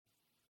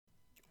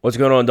What's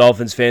going on,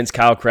 Dolphins fans?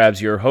 Kyle Krabs,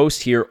 your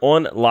host here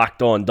on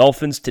Locked On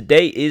Dolphins.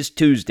 Today is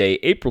Tuesday,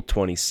 April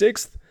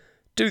 26th,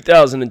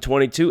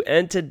 2022,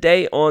 and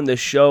today on the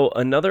show,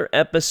 another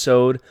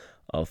episode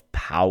of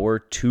Power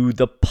to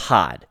the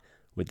Pod.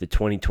 With the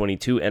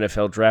 2022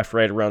 NFL Draft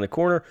right around the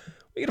corner,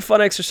 we got a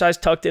fun exercise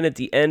tucked in at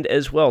the end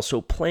as well,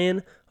 so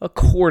plan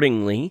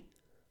accordingly.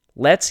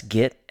 Let's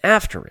get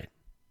after it.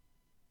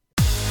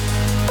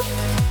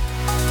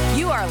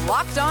 You are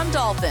Locked On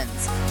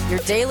Dolphins, your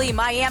daily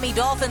Miami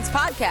Dolphins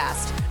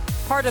podcast,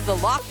 part of the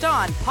Locked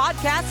On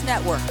Podcast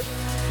Network,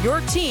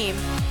 your team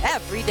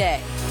every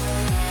day.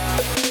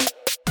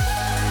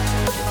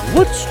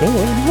 What's going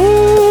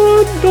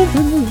on,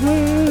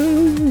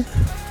 Dolphins?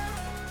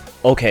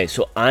 Okay,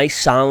 so I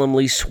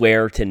solemnly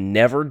swear to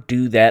never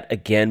do that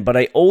again, but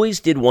I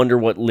always did wonder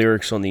what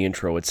lyrics on the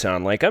intro would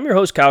sound like. I'm your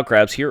host, Kyle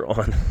Krabs, here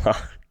on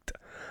Locked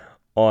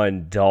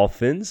On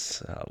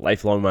Dolphins,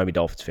 lifelong Miami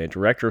Dolphins fan,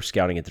 director of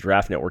scouting at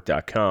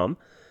thedraftnetwork.com,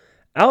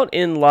 out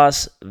in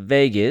Las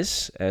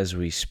Vegas as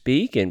we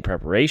speak in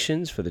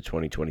preparations for the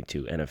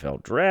 2022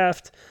 NFL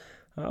Draft,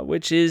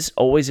 which is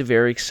always a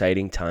very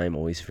exciting time,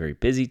 always a very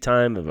busy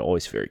time,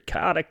 always a very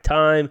chaotic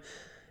time.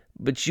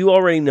 But you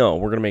already know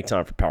we're going to make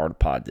time for Power to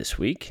Pod this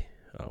week.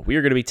 We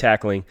are going to be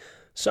tackling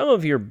some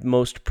of your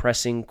most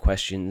pressing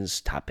questions,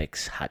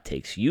 topics, hot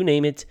takes, you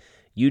name it.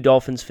 You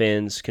Dolphins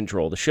fans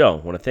control the show.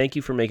 I want to thank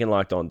you for making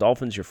Locked On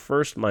Dolphins your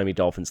first Miami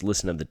Dolphins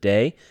listen of the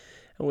day.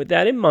 And with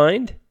that in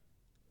mind,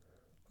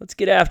 let's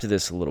get after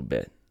this a little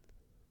bit.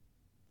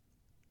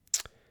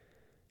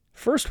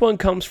 First one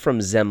comes from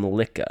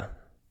Zemlicka.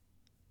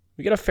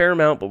 We got a fair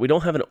amount, but we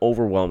don't have an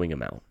overwhelming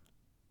amount.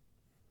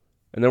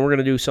 And then we're going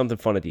to do something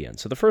fun at the end.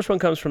 So the first one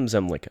comes from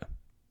Zemlicka.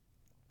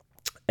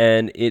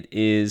 And it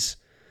is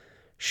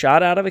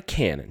shot out of a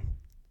cannon.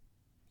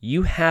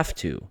 You have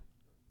to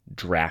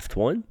draft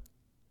one,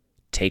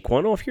 take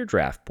one off your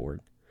draft board,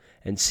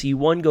 and see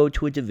one go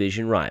to a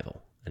division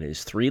rival. And it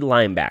is 3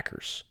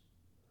 linebackers.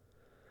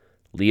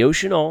 Leo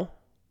Chenal,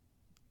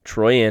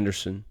 Troy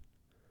Anderson,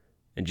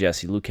 and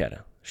Jesse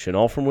Luketa.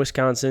 Chenal from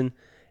Wisconsin,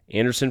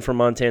 Anderson from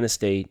Montana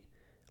State,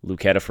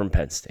 Luketa from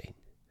Penn State.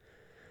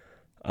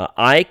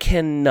 I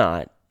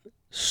cannot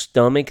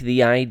stomach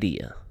the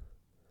idea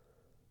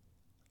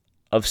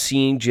of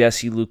seeing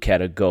Jesse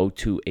Luketa go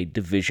to a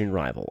division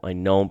rival. I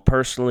know him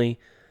personally.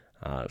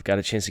 I've got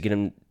a chance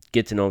to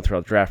get to know him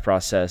throughout the draft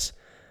process.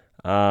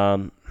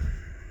 And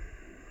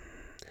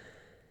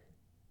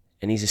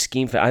he's a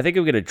scheme fan. I think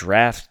I'm going to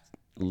draft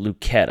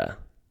Luketa.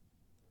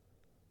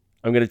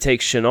 I'm going to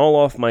take Chenal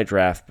off my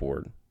draft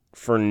board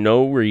for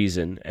no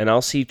reason, and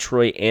I'll see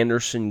Troy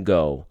Anderson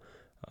go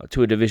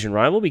to a division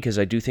rival because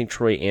I do think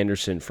Troy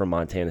Anderson from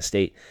Montana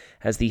State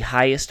has the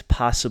highest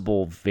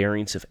possible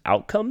variance of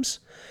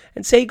outcomes.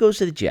 And say he goes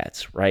to the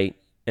Jets, right?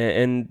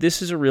 And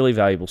this is a really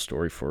valuable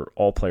story for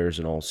all players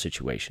in all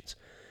situations.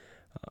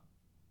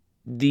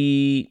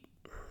 The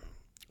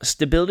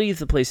stability of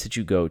the place that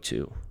you go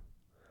to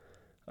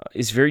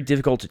is very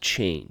difficult to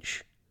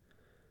change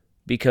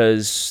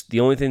because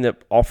the only thing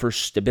that offers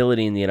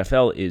stability in the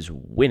NFL is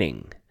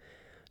winning.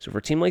 So for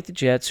a team like the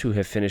Jets, who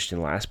have finished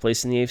in last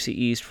place in the AFC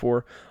East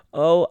for,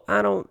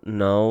 I don't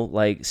know,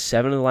 like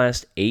 7 of the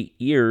last 8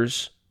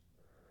 years,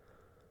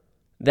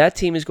 that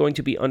team is going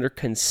to be under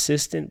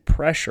consistent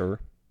pressure,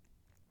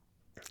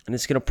 and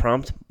it's going to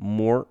prompt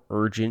more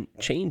urgent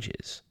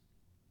changes.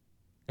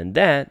 And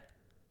that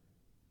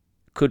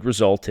could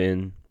result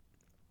in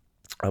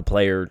a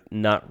player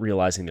not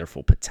realizing their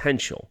full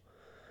potential.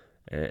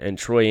 And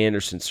Troy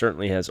Anderson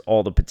certainly has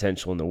all the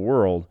potential in the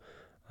world.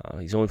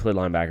 He's only played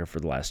linebacker for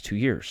the last 2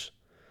 years.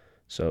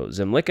 So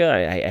Zemlicka,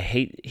 I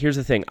hate. Here's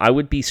the thing. I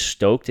would be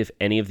stoked if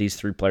any of these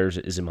 3 players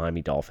is a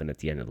Miami Dolphin at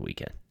the end of the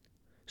weekend.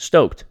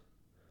 Stoked.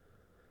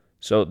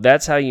 So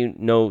that's how you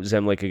know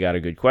Zemlicka got a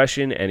good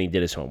question, and he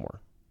did his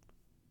homework.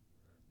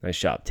 Nice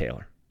job,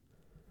 Taylor.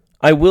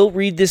 I will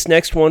read this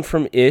next one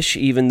from Ish,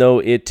 even though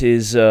it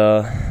is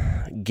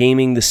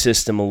gaming the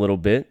system a little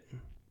bit.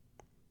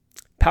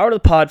 Power to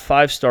the Pod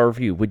 5-star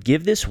review. Would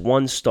give this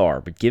 1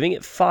 star, but giving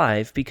it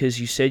 5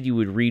 because you said you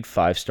would read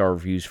 5-star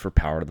reviews for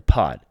Power to the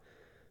Pod.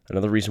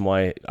 Another reason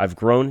why I've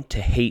grown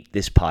to hate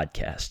this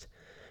podcast.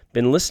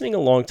 Been listening a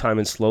long time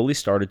and slowly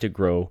started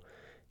to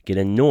get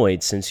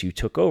annoyed since you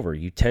took over.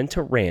 You tend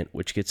to rant,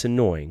 which gets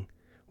annoying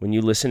when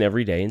you listen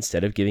every day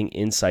instead of giving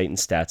insight and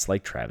stats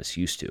like Travis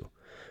used to.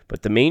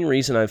 But the main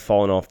reason I've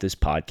fallen off this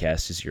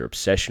podcast is your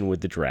obsession with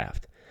the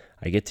draft.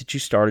 I get that you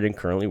started and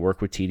currently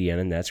work with TDN,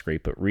 and that's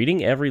great, but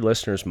reading every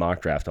listener's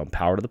mock draft on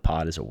Power to the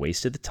Pod is a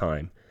waste of the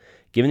time,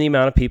 given the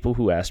amount of people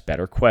who ask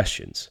better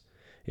questions.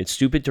 It's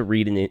stupid to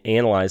read and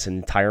analyze an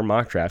entire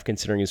mock draft,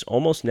 considering it's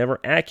almost never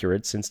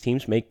accurate since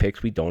teams make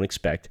picks we don't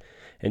expect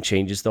and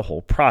changes the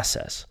whole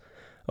process.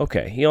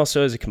 Okay, he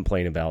also has a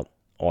complaint about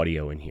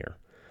audio in here.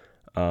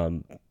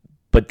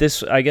 But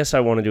this, I guess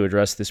I wanted to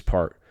address this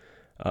part.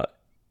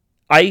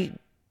 I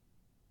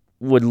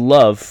would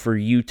love for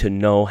you to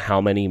know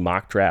how many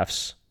mock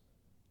drafts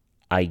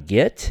I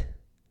get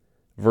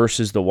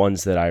versus the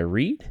ones that I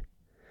read.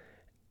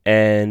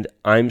 And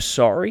I'm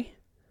sorry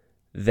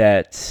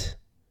that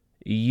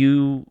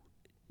you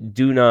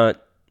do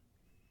not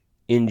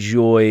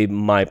enjoy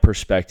my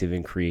perspective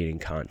in creating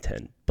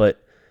content.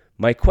 But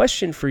my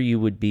question for you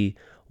would be,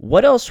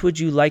 what else would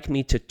you like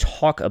me to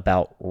talk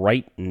about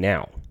right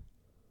now?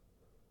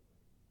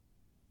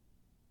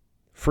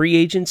 Free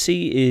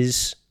agency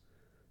is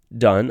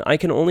done. I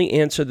can only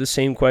answer the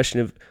same question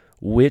of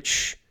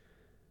which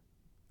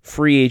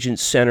free agent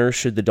center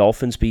should the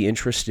Dolphins be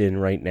interested in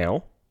right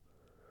now?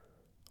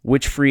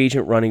 Which free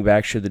agent running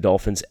back should the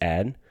Dolphins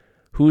add?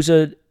 Who's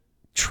a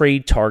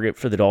trade target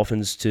for the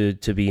Dolphins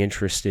to be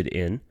interested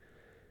in?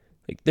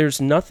 There's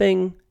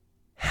nothing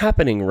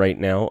happening right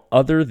now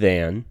other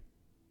than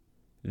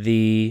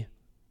the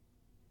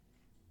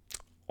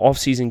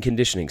off-season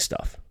conditioning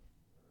stuff.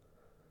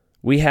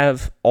 We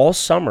have all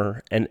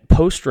summer and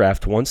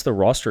post-draft, once the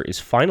roster is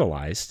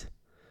finalized,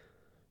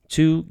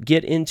 to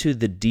get into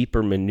the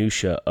deeper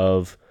minutia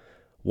of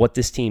what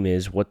this team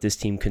is, what this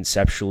team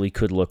conceptually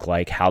could look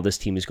like, how this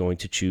team is going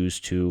to choose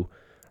to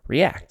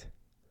react,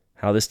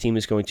 how this team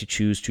is going to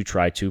choose to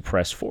try to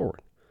press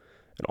forward.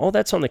 And all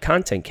that's on the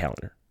content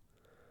calendar.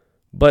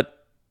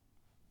 But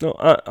no,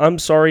 I'm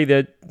sorry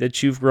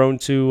that you've grown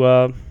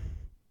to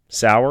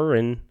sour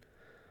and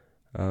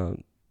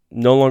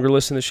no longer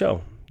listen to the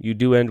show. You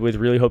do end with,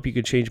 really hope you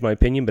could change my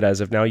opinion, but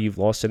as of now, you've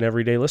lost an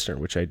everyday listener,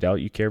 which I doubt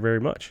you care very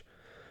much.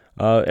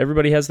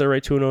 Everybody has their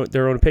right to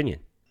their own opinion.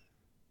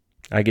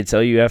 I could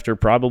tell you after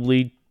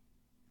probably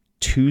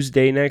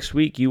Tuesday next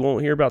week, you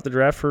won't hear about the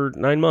draft for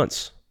 9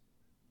 months.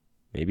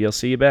 Maybe I'll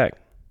see you back.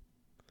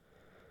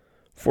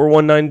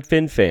 419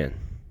 Fin Fan.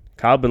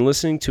 Kyle, I've been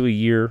listening to a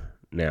year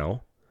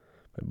now.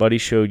 My buddy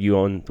showed you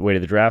on the way to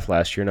the draft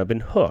last year, and I've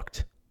been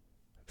hooked.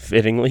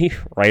 Fittingly,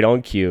 right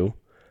on cue.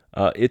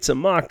 It's a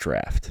mock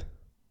draft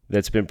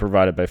that's been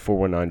provided by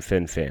 419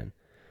 Fin Fan.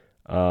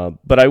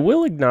 But I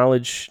will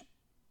acknowledge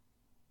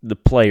the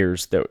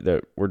players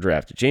that were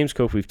drafted. James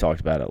Cook, we've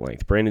talked about at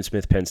length. Brandon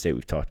Smith, Penn State,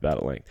 we've talked about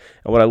at length.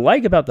 And what I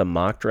like about the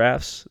mock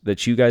drafts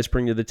that you guys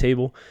bring to the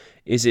table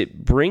is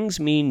it brings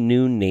me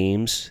new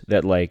names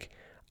that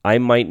I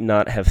might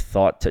not have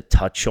thought to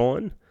touch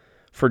on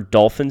for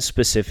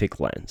Dolphin-specific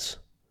lens.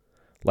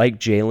 Like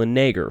Jalen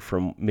Nager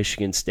from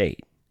Michigan State.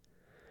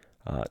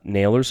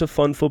 Naylor's a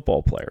fun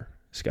football player.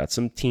 He's got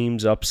some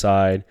teams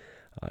upside.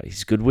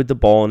 He's good with the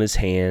ball in his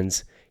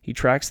hands. He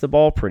tracks the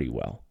ball pretty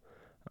well.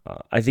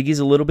 I think he's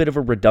a little bit of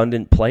a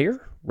redundant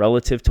player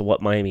relative to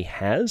what Miami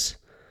has.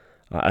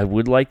 I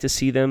would like to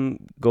see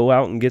them go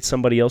out and get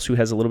somebody else who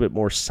has a little bit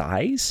more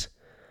size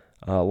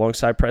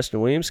alongside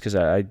Preston Williams, because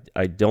I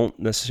don't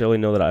necessarily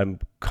know that I'm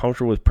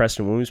comfortable with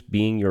Preston Williams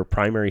being your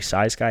primary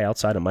size guy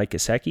outside of Mike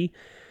Gesicki.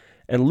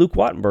 And Luke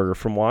Wattenberger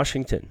from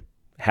Washington.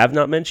 Have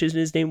not mentioned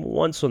his name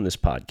once on this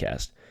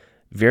podcast.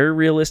 Very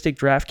realistic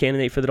draft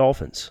candidate for the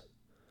Dolphins.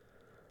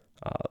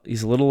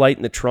 He's a little light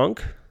in the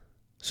trunk,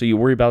 so you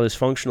worry about his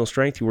functional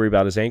strength. You worry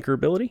about his anchor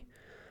ability.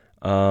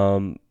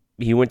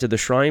 He went to the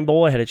Shrine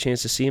Bowl. I had a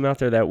chance to see him out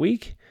there that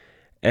week.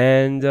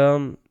 And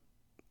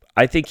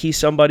I think he's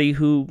somebody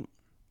who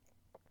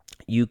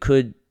you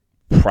could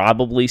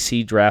probably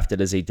see drafted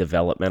as a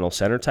developmental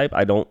center type.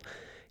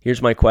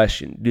 Here's my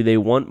question. Do they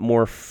want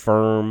more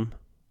firm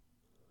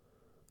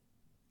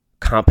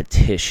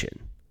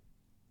competition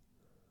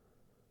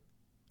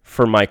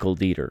for Michael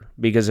Dieter?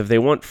 Because if they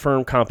want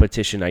firm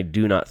competition, I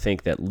do not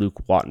think that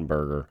Luke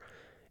Wattenberger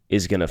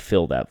is going to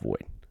fill that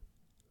void.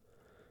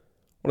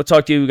 I want to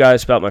talk to you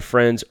guys about my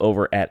friends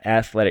over at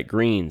Athletic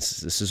Greens.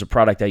 This is a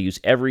product I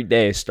use every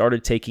day. I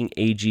started taking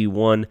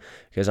AG1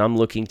 because I'm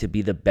looking to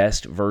be the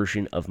best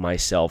version of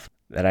myself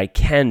that I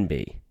can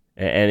be.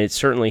 And it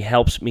certainly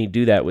helps me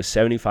do that with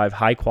 75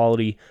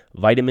 high-quality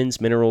vitamins,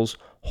 minerals,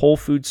 whole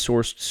food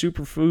sourced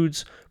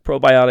superfoods,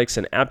 probiotics,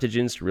 and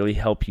adaptogens to really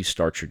help you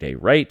start your day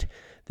right.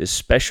 This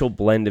special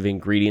blend of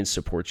ingredients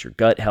supports your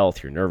gut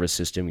health, your nervous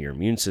system, your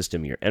immune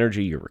system, your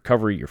energy, your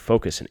recovery, your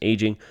focus, and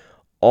aging.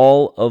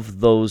 All of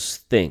those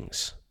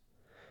things.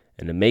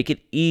 And to make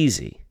it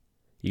easy,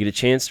 you get a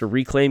chance to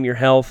reclaim your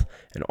health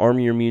and arm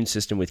your immune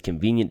system with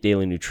convenient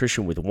daily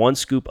nutrition with 1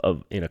 scoop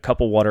in a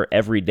cup of water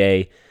every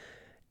day.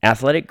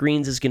 Athletic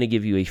Greens is going to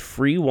give you a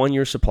free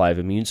 1-year supply of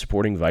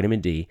immune-supporting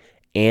vitamin D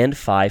and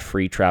 5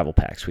 free travel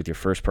packs with your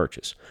first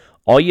purchase.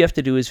 All you have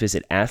to do is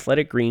visit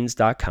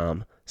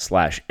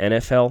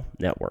athleticgreens.com/NFL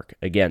Network.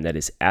 Again, that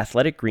is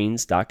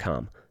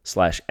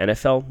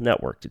athleticgreens.com/NFL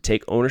Network to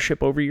take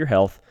ownership over your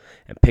health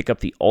and pick up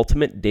the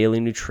ultimate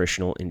daily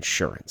nutritional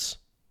insurance.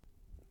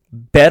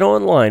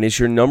 BetOnline is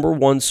your number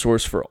one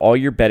source for all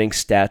your betting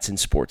stats and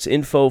sports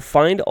info.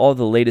 Find all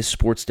the latest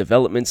sports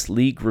developments,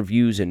 league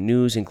reviews, and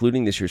news,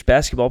 including this year's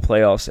basketball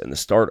playoffs and the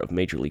start of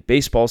Major League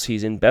Baseball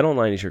season.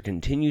 BetOnline is your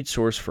continued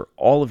source for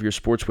all of your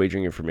sports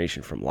wagering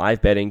information, from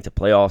live betting to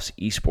playoffs,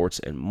 esports,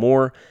 and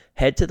more.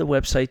 Head to the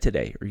website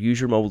today or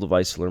use your mobile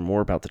device to learn more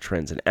about the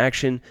trends in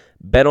action.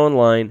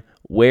 BetOnline,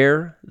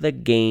 where the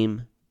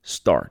game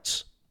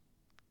starts.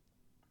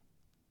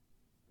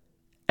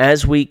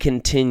 As we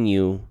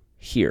continue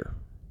here.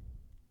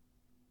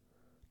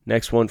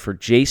 Next one for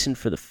Jason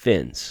for the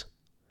Fins.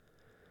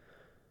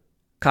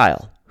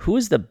 Kyle, who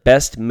is the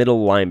best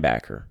middle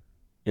linebacker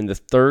in the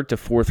 3rd to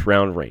 4th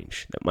round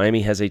range that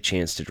Miami has a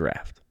chance to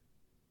draft?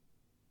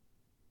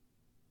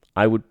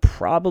 I would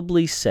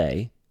probably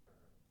say,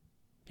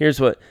 here's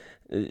what,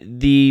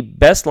 the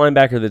best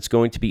linebacker that's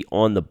going to be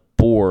on the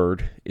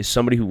board is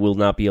somebody who will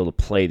not be able to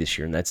play this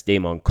year, and that's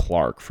Damon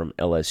Clark from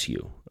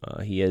LSU.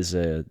 He has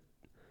a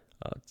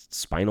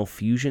spinal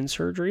fusion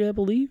surgery, I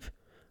believe,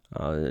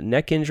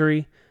 neck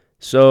injury.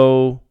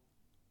 So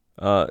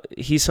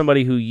he's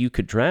somebody who you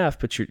could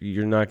draft, but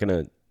you're not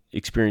going to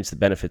experience the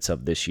benefits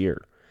of this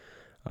year.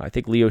 I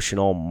think Leo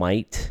Chenal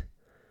might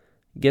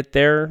get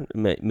there.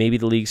 Maybe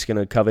the league's going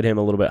to covet him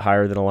a little bit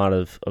higher than a lot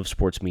of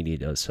sports media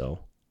does. So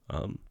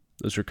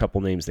those are a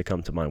couple names that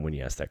come to mind when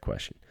you ask that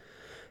question.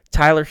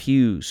 Tyler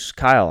Hughes.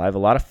 Kyle, I have a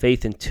lot of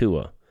faith in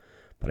Tua,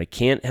 but I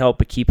can't help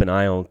but keep an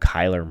eye on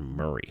Kyler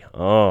Murray.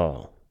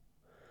 Oh.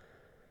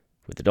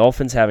 With the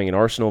Dolphins having an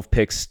arsenal of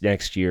picks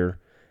next year,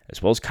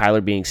 as well as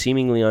Kyler being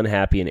seemingly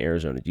unhappy in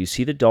Arizona, do you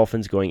see the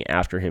Dolphins going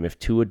after him if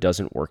Tua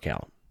doesn't work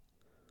out?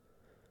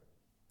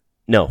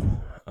 No.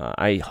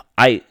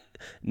 I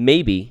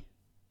maybe,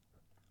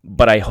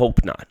 but I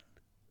hope not.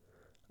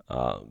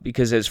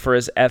 Because as far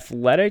as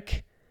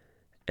athletic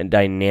and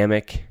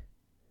dynamic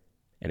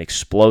and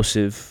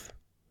explosive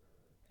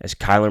as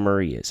Kyler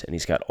Murray is, and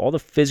he's got all the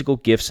physical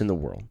gifts in the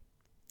world,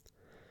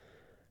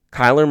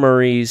 Kyler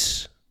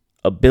Murray's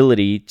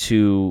ability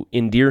to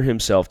endear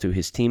himself to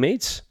his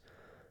teammates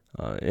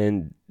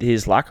and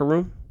his locker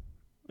room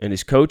and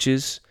his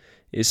coaches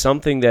is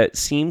something that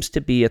seems to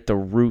be at the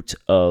root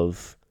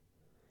of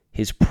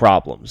his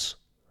problems.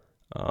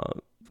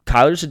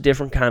 Kyler's a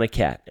different kind of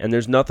cat, and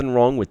there's nothing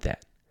wrong with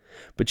that.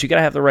 But you got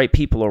to have the right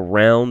people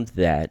around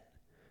that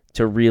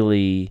to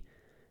really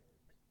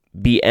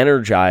be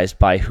energized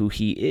by who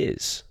he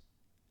is.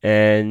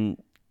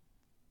 And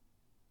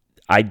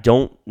I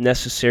don't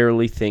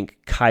necessarily think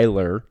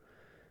Kyler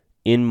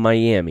in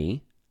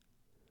Miami,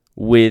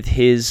 with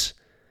his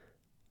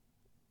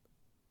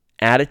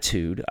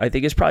attitude, I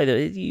think it's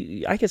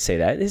probably, I could say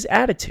that, his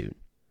attitude.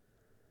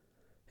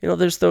 You know,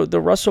 there's the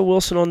Russell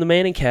Wilson on the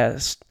Manning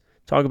cast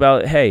talk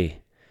about,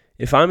 hey,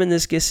 if I'm in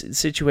this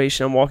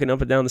situation, I'm walking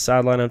up and down the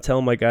sideline, I'm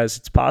telling my guys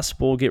it's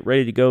possible, get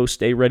ready to go,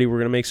 stay ready, we're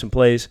going to make some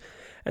plays.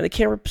 And the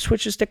camera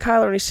switches to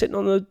Kyler, and he's sitting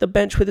on the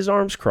bench with his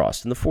arms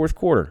crossed in the 4th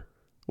quarter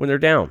when they're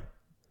down.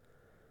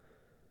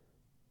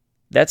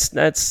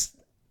 That's.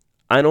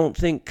 I don't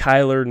think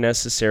Kyler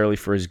necessarily,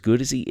 for as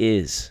good as he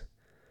is,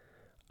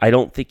 I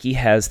don't think he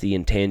has the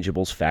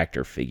intangibles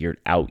factor figured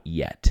out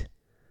yet.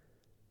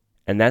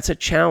 And that's a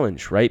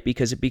challenge, right?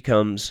 Because it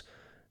becomes,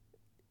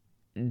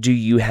 do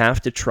you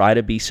have to try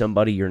to be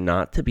somebody you're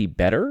not to be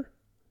better?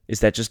 Is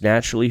that just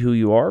naturally who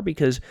you are?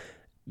 Because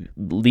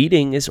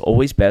leading is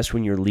always best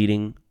when you're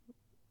leading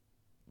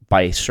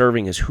by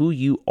serving as who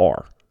you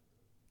are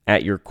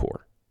at your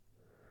core.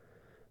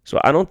 So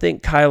I don't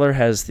think Kyler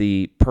has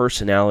the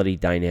personality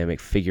dynamic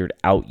figured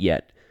out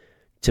yet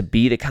to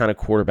be the kind of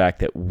quarterback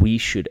that we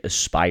should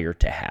aspire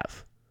to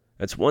have.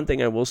 That's one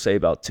thing I will say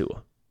about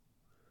Tua.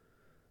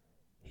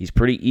 He's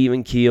pretty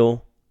even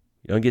keel.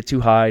 He doesn't get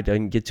too high,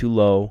 doesn't get too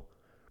low.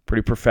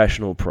 Pretty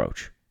professional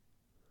approach.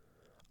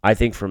 I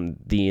think from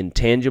the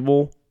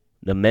intangible,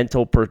 the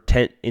mental,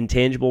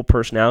 intangible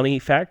personality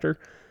factor,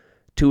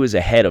 Tua is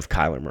ahead of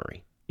Kyler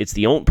Murray. It's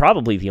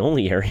probably the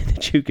only area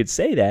that you could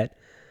say that,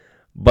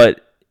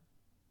 but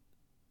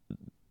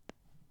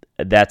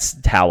that's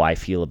how I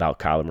feel about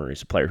Kyler Murray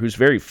as a player, who's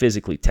very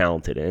physically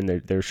talented, and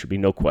there should be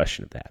no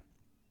question of that.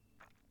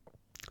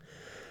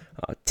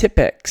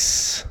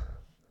 Tipex,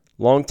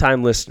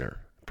 longtime listener.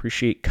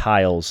 Appreciate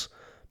Kyle's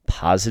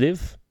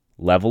positive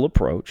level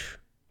approach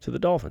to the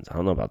Dolphins. I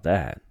don't know about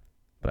that,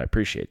 but I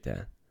appreciate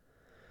that.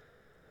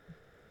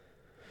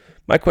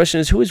 My question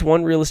is, who is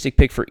one realistic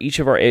pick for each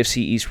of our AFC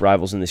East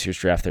rivals in this year's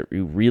draft that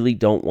we really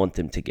don't want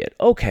them to get?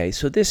 Okay,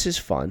 so this is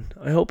fun.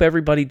 I hope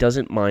everybody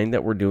doesn't mind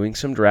that we're doing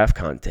some draft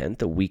content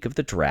the week of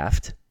the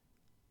draft.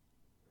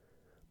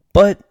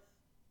 But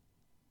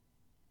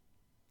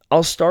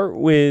I'll start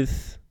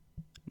with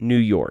New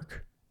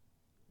York.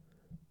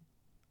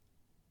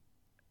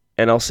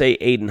 And I'll say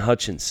Aiden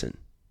Hutchinson.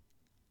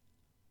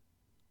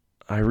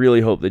 I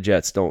really hope the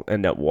Jets don't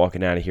end up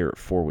walking out of here at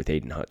 4 with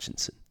Aiden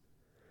Hutchinson.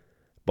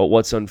 But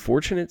what's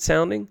unfortunate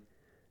sounding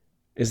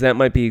is that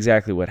might be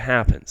exactly what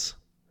happens.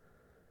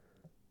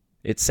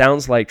 It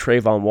sounds like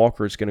Trayvon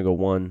Walker is going to go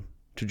 1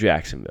 to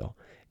Jacksonville.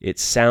 It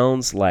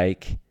sounds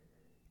like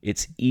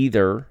it's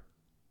either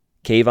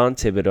Kayvon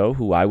Thibodeau,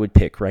 who I would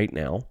pick right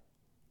now,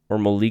 or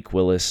Malik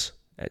Willis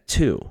at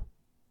 2.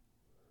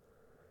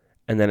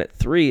 And then at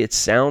 3, it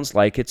sounds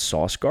like it's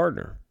Sauce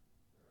Gardner.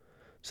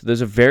 So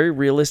there's a very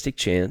realistic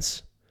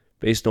chance,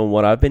 based on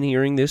what I've been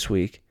hearing this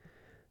week,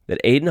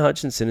 that Aiden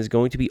Hutchinson is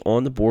going to be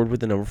on the board with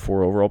the number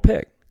 4 overall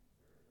pick.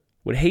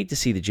 Would hate to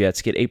see the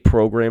Jets get a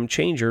program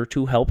changer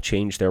to help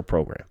change their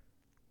program.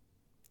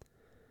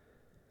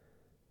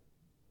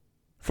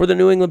 For the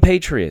New England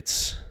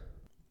Patriots,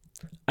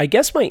 I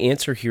guess my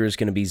answer here is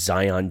going to be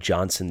Zion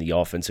Johnson, the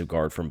offensive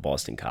guard from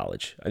Boston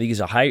College. I think he's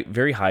a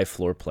very high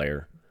floor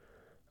player.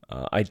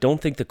 I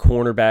don't think the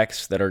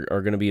cornerbacks that are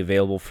going to be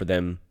available for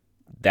them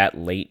that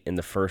late in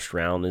the first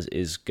round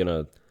is going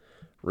to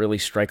really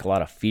strike a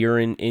lot of fear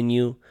in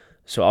you.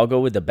 So I'll go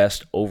with the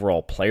best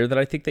overall player that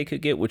I think they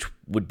could get, which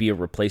would be a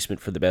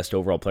replacement for the best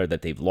overall player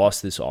that they've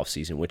lost this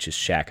offseason, which is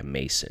Shaq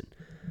Mason.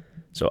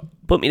 So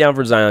put me down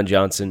for Zion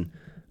Johnson.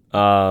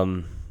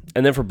 And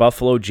then for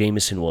Buffalo,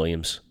 Jamison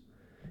Williams.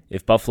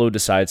 If Buffalo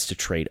decides to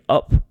trade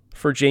up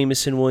for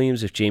Jamison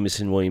Williams, if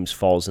Jamison Williams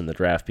falls in the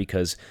draft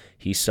because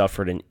he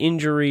suffered an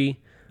injury,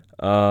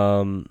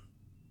 I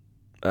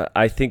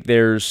think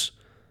there's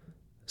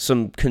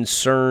some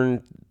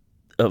concern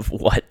of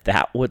what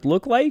that would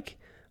look like.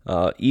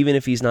 Even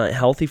if he's not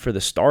healthy for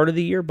the start of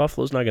the year,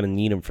 Buffalo's not going to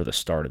need him for the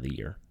start of the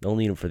year. They'll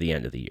need him for the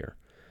end of the year.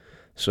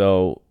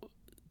 So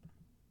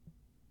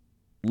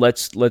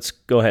let's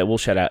go ahead. We'll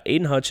shout out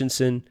Aiden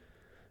Hutchinson,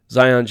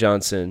 Zion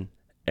Johnson,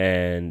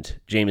 and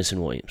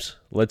Jamison Williams.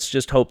 Let's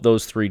just hope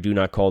those three do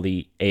not call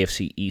the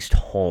AFC East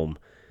home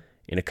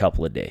in a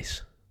couple of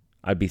days.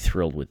 I'd be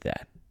thrilled with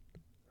that.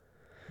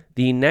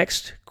 The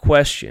next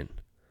question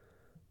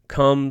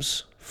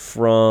comes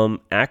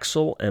from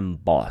Axel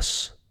and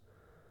Boss.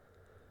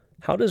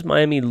 How does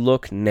Miami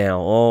look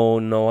now? Oh,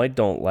 no, I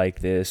don't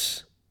like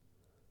this.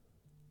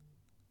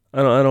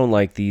 I don't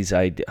like these.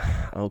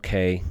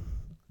 Okay,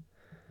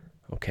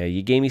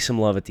 you gave me some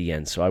love at the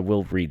end, so I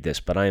will read this,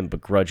 but I am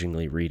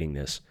begrudgingly reading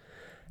this.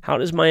 How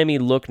does Miami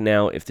look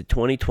now if the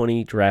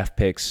 2020 draft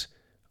picks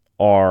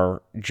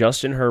are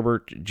Justin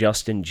Herbert,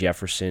 Justin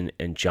Jefferson,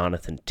 and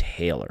Jonathan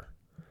Taylor?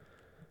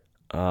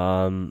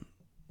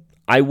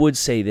 I would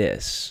say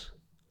this.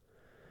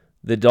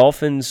 The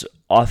Dolphins'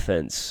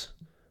 offense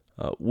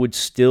would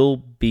still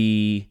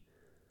be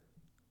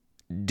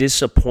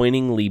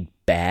disappointingly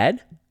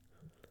bad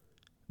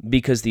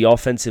because the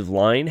offensive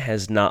line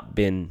has not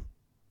been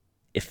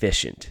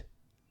efficient.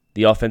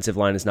 The offensive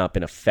line has not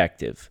been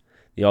effective.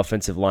 The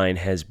offensive line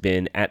has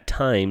been, at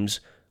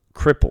times,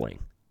 crippling.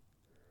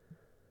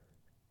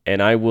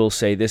 And I will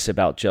say this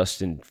about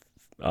Justin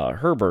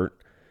Herbert.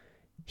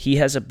 He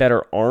has a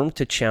better arm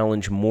to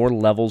challenge more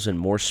levels and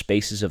more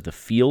spaces of the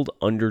field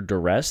under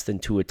duress than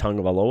Tua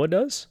Tagovailoa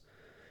does.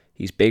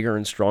 He's bigger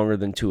and stronger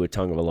than Tua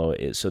Tagovailoa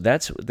is. So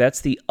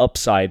that's the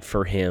upside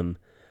for him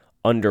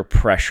under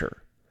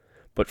pressure.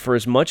 But for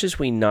as much as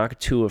we knock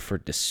Tua for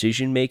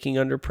decision-making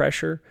under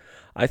pressure,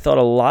 I thought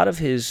a lot of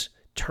his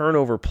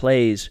turnover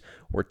plays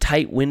were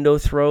tight window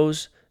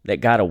throws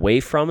that got away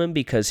from him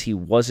because he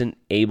wasn't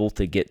able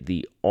to get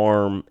the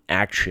arm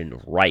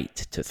action right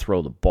to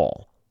throw the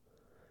ball.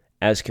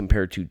 As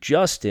compared to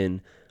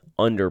Justin,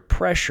 under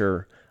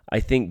pressure, I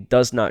think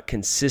does not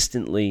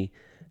consistently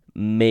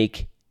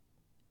make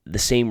the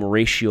same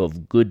ratio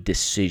of good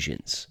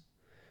decisions.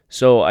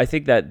 So I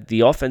think that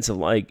the offensive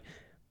line,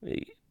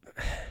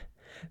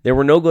 there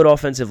were no good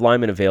offensive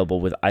linemen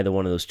available with either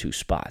one of those two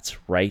spots,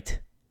 right?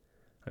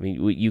 I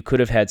mean, you could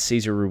have had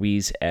Cesar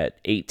Ruiz at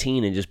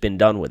 18 and just been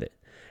done with it.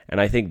 And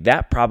I think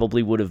that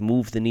probably would have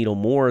moved the needle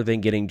more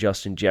than getting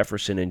Justin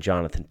Jefferson and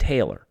Jonathan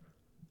Taylor.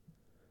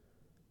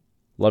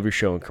 Love your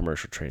show and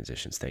commercial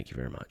transitions. Thank you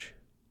very much.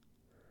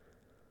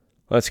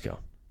 Let's go.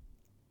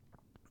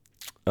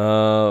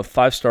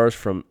 5 stars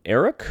from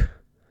Eric.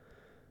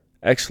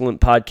 Excellent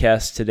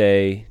podcast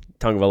today.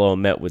 Tagovailoa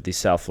met with the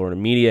South Florida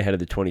media ahead of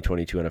the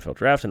 2022 NFL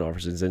Draft and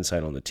offers his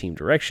insight on the team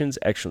directions.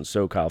 Excellent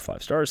show, Kyle.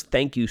 5 stars.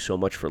 Thank you so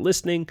much for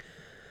listening.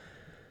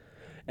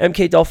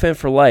 MK Dolphin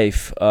for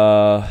life.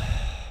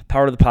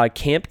 Power to the pod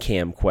Camp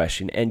Cam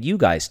question. And you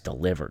guys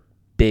delivered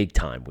big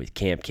time with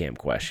Camp Cam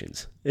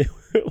questions. It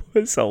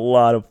was a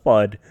lot of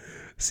fun.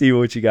 See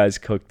what you guys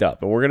cooked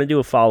up. And we're going to do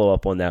a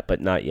follow-up on that, but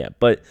not yet.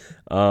 But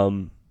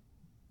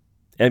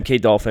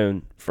MK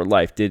Dolphin for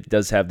life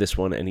does have this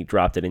one, and he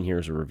dropped it in here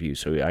as a review,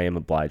 so I am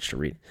obliged to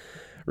read.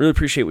 Really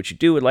appreciate what you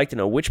do. Would like to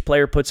know which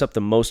player puts up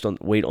the most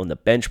weight on the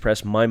bench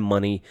press. My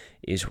money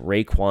is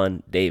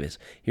Raekwon Davis.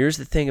 Here's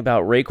the thing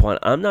about Raekwon.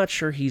 I'm not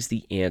sure he's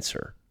the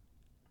answer,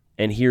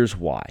 and here's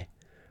why.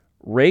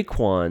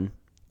 Raekwon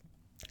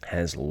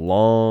has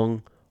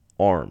long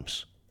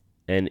arms,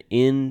 and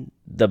in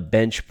the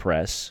bench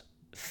press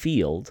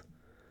field,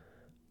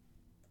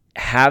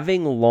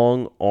 having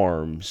long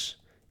arms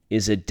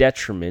is a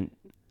detriment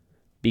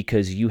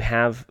because you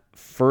have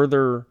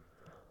further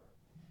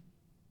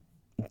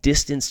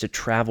distance to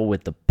travel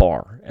with the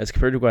bar as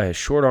compared to a guy who has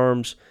short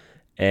arms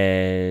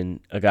and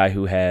a guy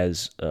who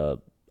has a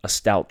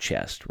stout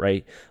chest,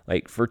 right?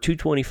 Like for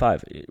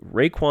 225,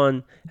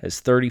 Raekwon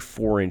has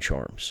 34-inch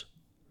arms.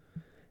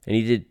 And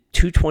he did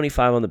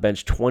 225 on the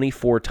bench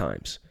 24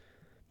 times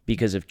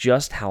because of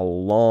just how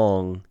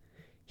long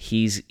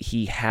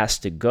he has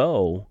to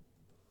go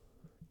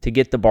to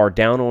get the bar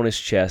down on his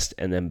chest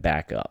and then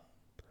back up.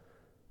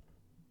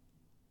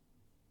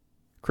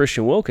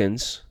 Christian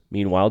Wilkins,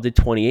 meanwhile, did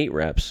 28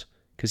 reps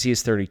because he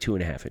has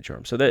 32.5-inch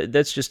arms. So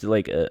that's just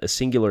like a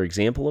singular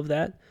example of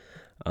that.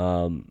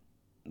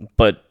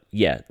 But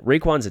yeah,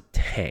 Raekwon's a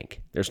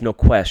tank. There's no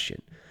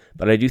question.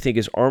 But I do think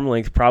his arm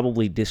length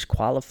probably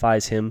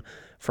disqualifies him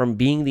from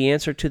being the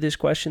answer to this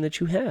question that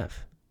you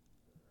have.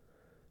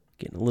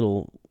 Getting a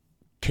little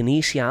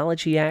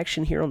kinesiology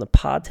action here on the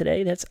pod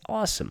today. That's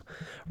awesome.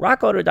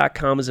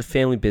 RockAuto.com is a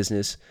family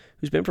business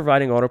who's been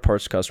providing auto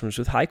parts customers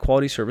with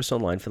high-quality service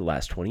online for the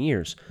last 20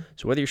 years.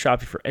 So whether you're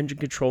shopping for engine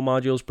control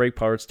modules, brake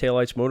parts,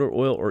 taillights, motor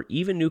oil, or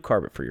even new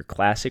carpet for your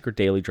classic or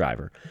daily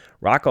driver,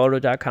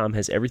 RockAuto.com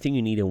has everything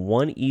you need in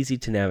one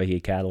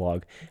easy-to-navigate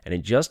catalog, and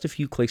in just a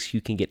few clicks,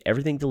 you can get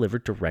everything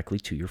delivered directly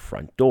to your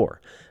front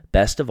door.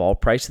 Best of all,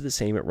 prices are the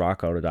same at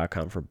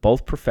RockAuto.com for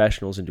both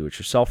professionals and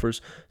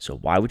do-it-yourselfers, so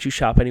why would you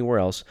shop anywhere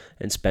else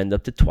and spend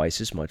up to twice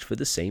as much for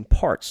the same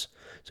parts?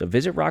 So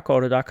visit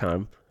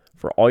RockAuto.com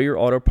for all your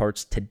auto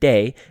parts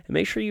today, and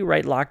make sure you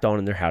write Locked On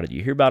in their How Did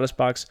You Hear About Us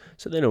box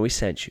so they know we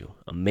sent you.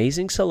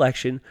 Amazing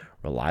selection,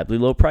 reliably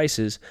low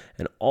prices,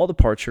 and all the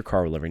parts your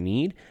car will ever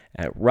need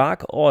at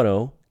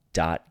RockAuto.com.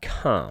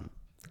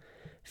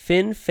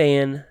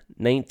 FinFan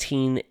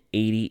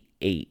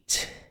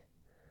 1988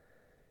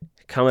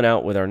 coming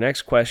out with our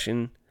next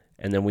question,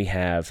 and then we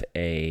have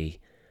a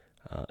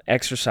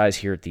exercise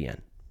here at the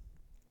end.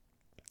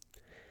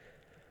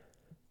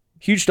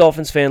 Huge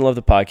Dolphins fan, love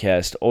the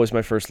podcast. Always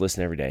my first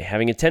listen every day.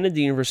 Having attended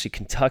the University of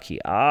Kentucky.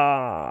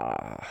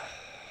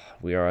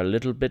 We are a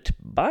little bit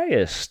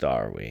biased,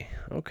 are we?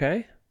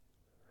 Okay.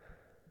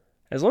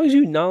 As long as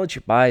you acknowledge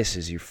your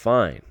biases, you're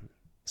fine.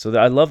 So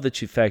I love the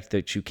fact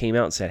that you came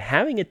out and said,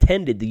 having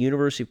attended the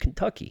University of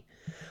Kentucky,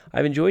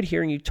 I've enjoyed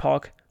hearing you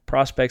talk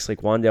prospects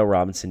like Wan'Dale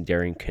Robinson,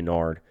 Darian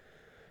Kinnard,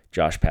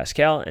 Josh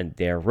Pascal, and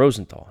Dare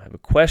Rosenthal. I have a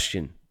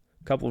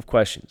couple of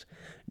questions.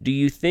 Do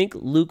you think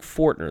Luke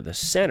Fortner, the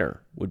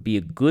center, would be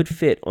a good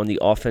fit on the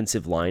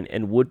offensive line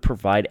and would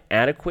provide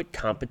adequate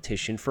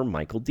competition for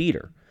Michael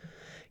Dieter?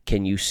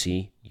 Can you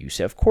see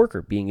Yusef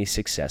Corker being a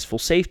successful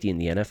safety in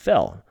the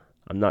NFL?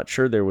 I'm not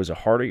sure there was a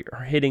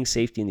harder-hitting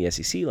safety in the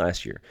SEC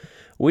last year.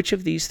 Which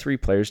of these three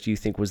players do you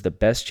think was the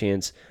best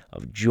chance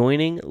of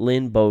joining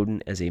Lynn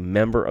Bowden as a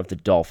member of the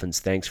Dolphins?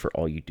 Thanks for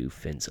all you do,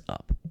 Fins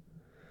Up.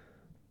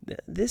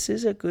 This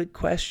is a good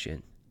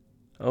question.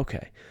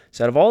 Okay,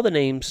 so out of all the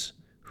names,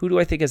 who do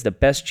I think has the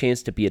best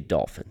chance to be a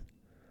Dolphin?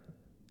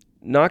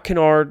 Not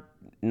Kinnard,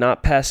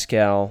 not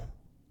Pascal,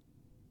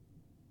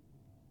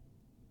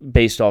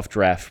 based off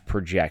draft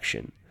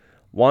projection.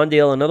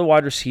 Wan'Dale, another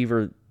wide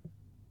receiver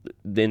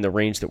in the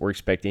range that we're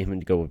expecting him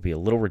to go, would be a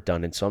little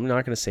redundant, so I'm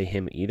not going to say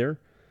him either.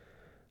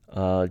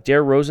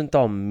 Dare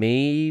Rosenthal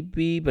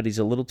maybe, but he's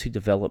a little too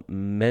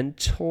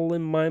developmental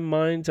in my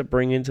mind to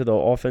bring into the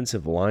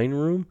offensive line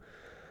room.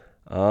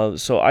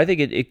 So I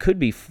think it could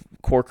be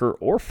Corker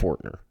or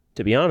Fortner,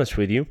 to be honest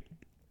with you.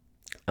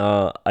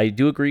 I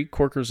do agree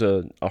Corker's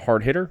a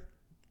hard hitter.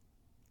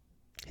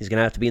 He's going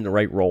to have to be in the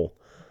right role.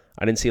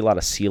 I didn't see a lot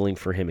of ceiling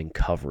for him in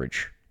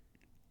coverage.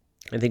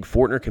 I think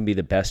Fortner can be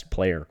the best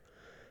player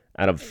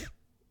out of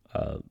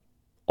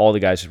all the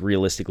guys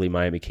realistically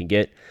Miami can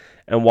get.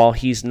 And while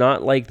he's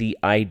not like the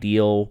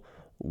ideal,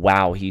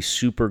 wow, he's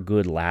super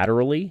good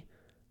laterally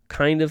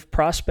kind of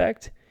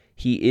prospect,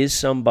 he is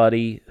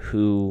somebody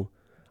who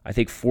I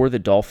think for the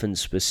Dolphins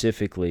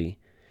specifically,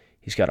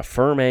 he's got a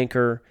firm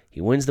anchor,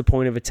 he wins the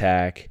point of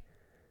attack,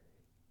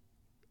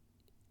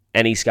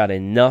 and he's got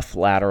enough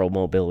lateral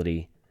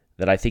mobility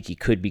that I think he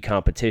could be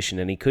competition,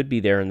 and he could be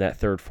there in that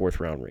third, fourth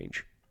round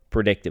range,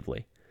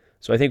 predictively.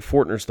 So I think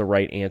Fortner's the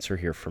right answer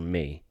here for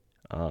me.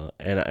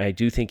 And I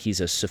do think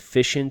he's a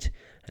sufficient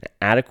and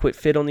adequate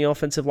fit on the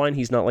offensive line.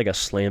 He's not like a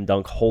slam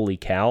dunk, holy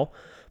cow,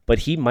 but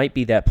he might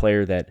be that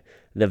player that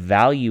the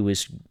value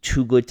is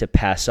too good to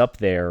pass up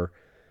there,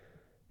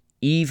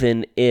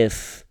 even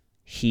if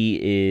he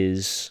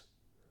is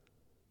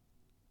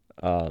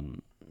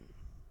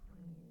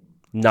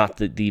not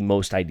the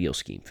most ideal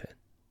scheme fit.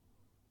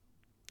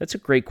 That's a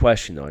great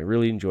question, though. I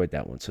really enjoyed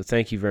that one, so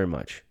thank you very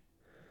much.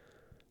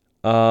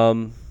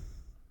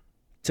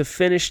 To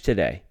finish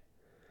today,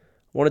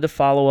 I wanted to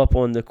follow up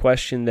on the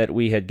question that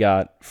we had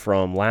got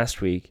from last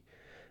week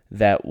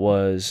that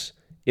was,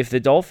 if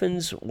the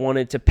Dolphins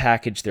wanted to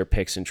package their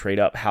picks and trade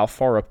up, how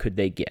far up could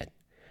they get?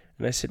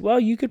 And I said, well,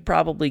 you could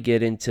probably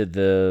get into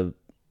the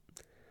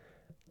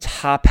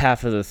top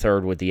half of the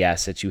third with the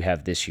assets you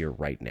have this year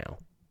right now.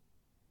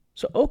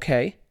 So,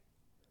 okay,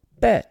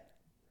 bet.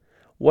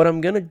 What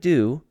I'm going to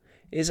do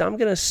is I'm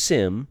going to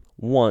sim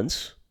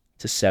once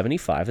to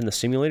 75, and the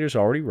simulator's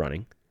already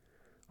running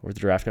over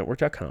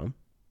thedraftnetwork.com.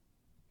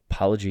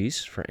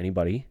 Apologies for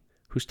anybody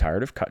who's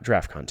tired of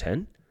draft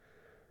content.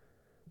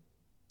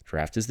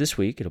 Draft is this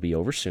week. It'll be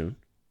over soon.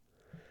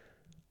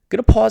 Going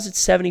to pause at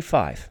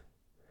 75.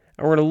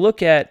 And we're going to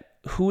look at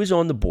who is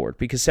on the board,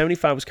 because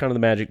 75 was kind of the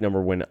magic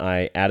number when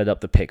I added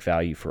up the pick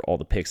value for all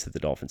the picks that the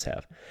Dolphins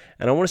have.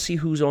 And I want to see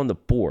who's on the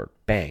board.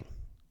 Bang.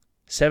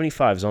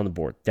 75 is on the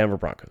board. Denver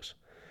Broncos.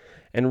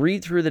 And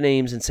read through the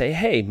names and say,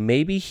 hey,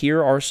 maybe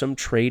here are some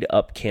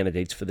trade-up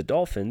candidates for the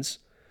Dolphins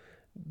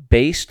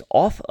based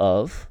off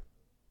of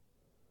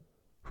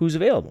who's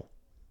available.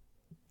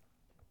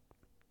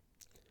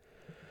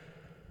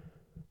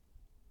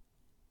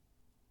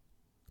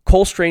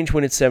 Cole Strange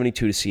went at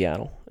 72 to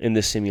Seattle in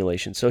this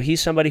simulation. So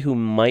he's somebody who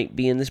might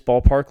be in this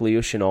ballpark. Leo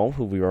Chenal,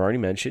 who we already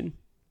mentioned.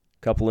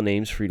 A couple of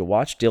names for you to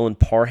watch. Dylan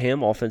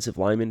Parham, offensive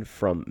lineman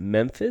from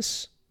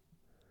Memphis.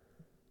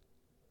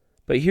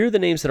 But here are the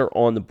names that are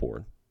on the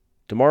board.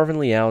 DeMarvin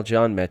Leal,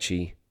 John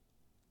Mechie,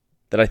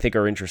 that I think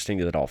are interesting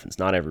to the Dolphins.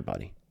 Not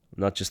everybody.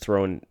 I'm not just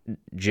throwing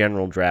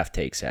general draft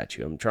takes at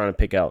you. I'm trying to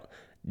pick out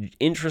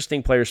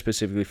interesting players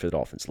specifically for the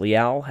Dolphins.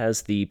 Leal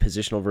has the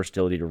positional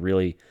versatility to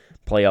really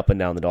play up and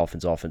down the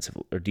Dolphins' offensive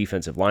or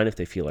defensive line if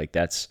they feel like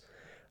that's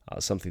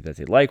something that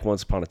they like.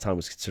 Once upon a time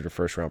was considered a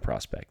first-round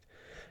prospect.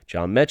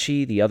 John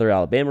Mechie, the other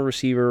Alabama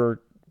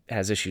receiver,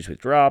 has issues with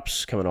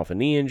drops, coming off a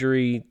knee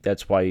injury.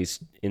 That's why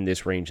he's in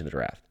this range in the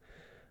draft.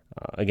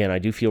 Again, I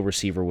do feel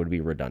receiver would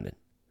be redundant.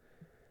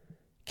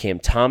 Cam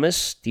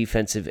Thomas,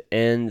 defensive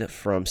end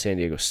from San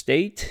Diego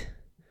State.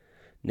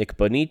 Nick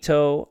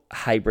Bonito,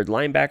 hybrid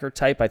linebacker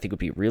type, I think would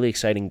be a really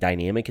exciting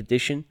dynamic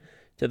addition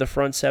to the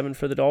front seven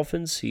for the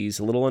Dolphins. He's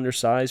a little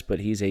undersized, but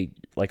he's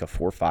like a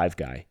 4-5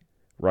 guy,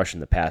 rushing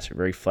the passer,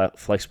 very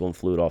flexible and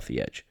fluid off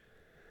the edge.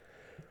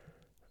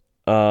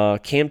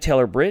 Cam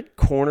Taylor-Britt,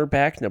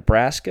 cornerback,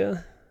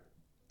 Nebraska.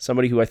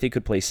 Somebody who I think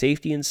could play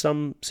safety in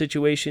some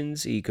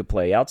situations. He could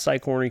play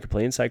outside corner. He could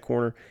play inside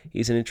corner.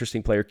 He's an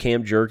interesting player.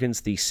 Cam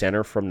Jurgens, the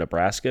center from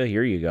Nebraska.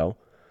 Here you go.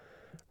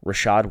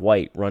 Rashad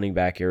White, running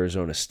back,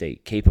 Arizona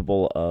State,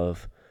 capable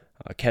of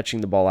catching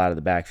the ball out of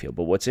the backfield.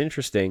 But what's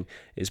interesting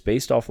is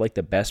based off like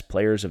the best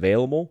players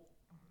available,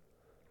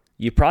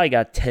 you probably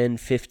got 10,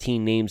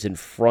 15 names in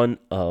front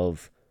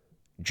of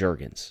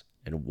Jurgens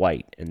and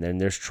White. And then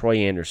there's Troy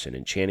Anderson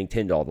and Channing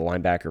Tindall, the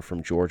linebacker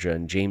from Georgia,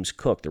 and James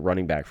Cook, the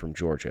running back from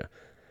Georgia.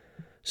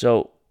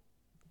 So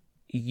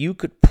you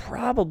could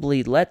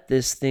probably let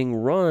this thing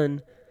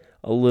run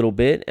a little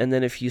bit, and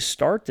then if you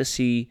start to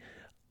see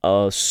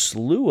a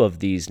slew of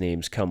these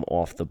names come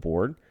off the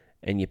board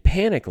and you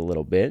panic a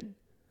little bit,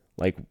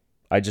 like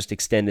I just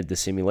extended the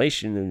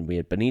simulation and we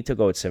had Bonito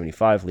go at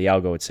 75,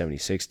 Leal go at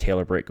 76,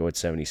 Taylor-Britt go at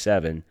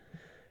 77,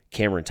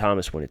 Cameron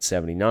Thomas went at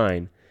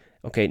 79.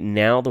 Okay,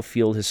 now the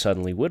field has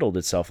suddenly whittled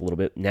itself a little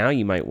bit. Now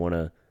you might want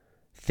to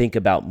think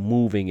about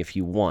moving if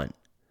you want.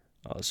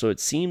 So it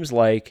seems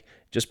like,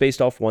 just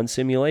based off one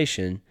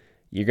simulation,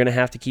 you're going to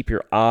have to keep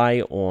your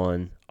eye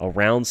on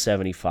around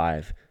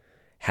 75,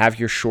 have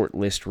your short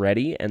list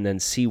ready, and then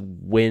see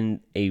when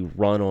a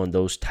run on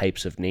those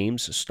types of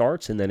names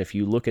starts. And then if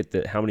you look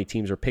at how many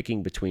teams are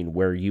picking between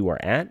where you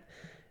are at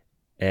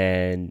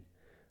and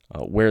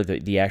where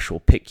the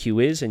actual pick queue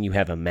is, and you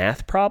have a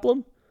math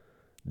problem,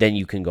 then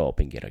you can go up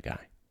and get a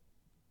guy.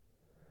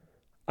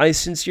 I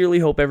sincerely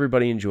hope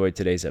everybody enjoyed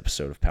today's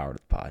episode of Power to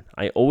the Pod.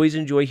 I always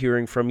enjoy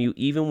hearing from you,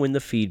 even when the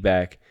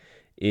feedback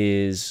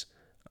is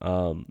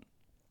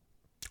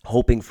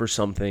hoping for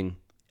something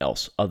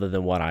else other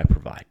than what I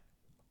provide.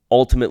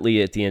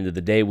 Ultimately, at the end of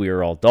the day, we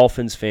are all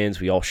Dolphins fans.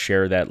 We all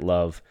share that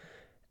love.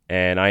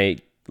 And I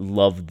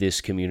love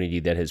this community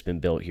that has been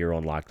built here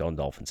on Locked On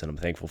Dolphins. And I'm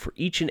thankful for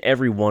each and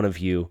every one of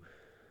you.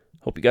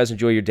 Hope you guys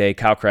enjoy your day.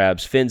 Kyle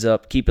Krabs, fins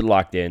up, keep it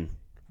locked in,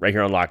 right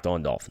here on Locked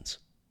On Dolphins.